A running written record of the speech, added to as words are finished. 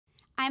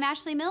I'm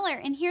Ashley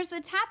Miller, and here's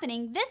what's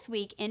happening this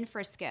week in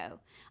Frisco.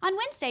 On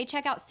Wednesday,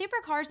 check out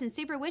Supercars and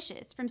Super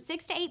Wishes from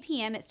 6 to 8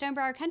 p.m. at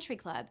Stonebriar Country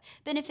Club,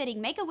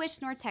 benefiting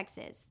Make-A-Wish North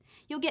Texas.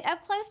 You'll get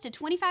up close to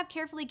 25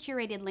 carefully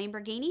curated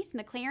Lamborghinis,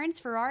 McLarens,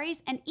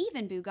 Ferraris, and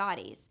even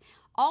Bugattis,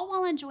 all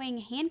while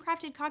enjoying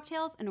handcrafted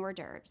cocktails and hors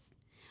d'oeuvres.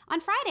 On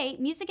Friday,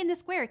 Music in the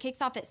Square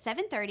kicks off at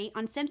 7:30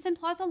 on Simpson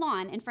Plaza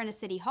Lawn in front of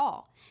City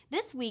Hall.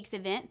 This week's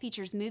event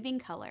features moving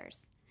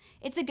colors.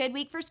 It's a good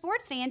week for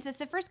sports fans as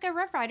the Frisco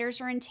Rough Riders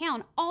are in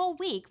town all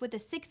week with a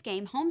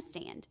 6-game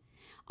homestand.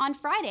 On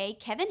Friday,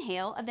 Kevin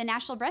Hale of the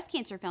National Breast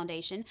Cancer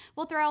Foundation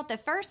will throw out the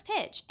first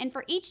pitch, and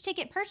for each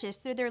ticket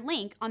purchased through their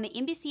link on the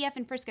NBCF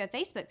and Frisco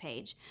Facebook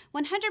page,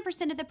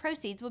 100% of the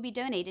proceeds will be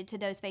donated to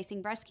those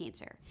facing breast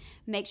cancer.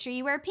 Make sure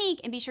you wear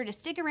pink and be sure to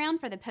stick around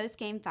for the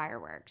post-game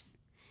fireworks.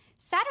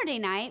 Saturday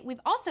night, we've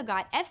also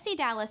got FC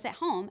Dallas at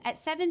home at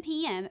 7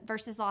 p.m.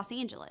 versus Los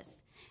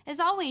Angeles. As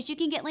always, you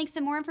can get links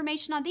to more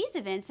information on these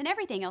events and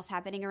everything else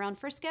happening around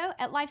Frisco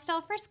at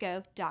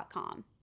lifestylefrisco.com.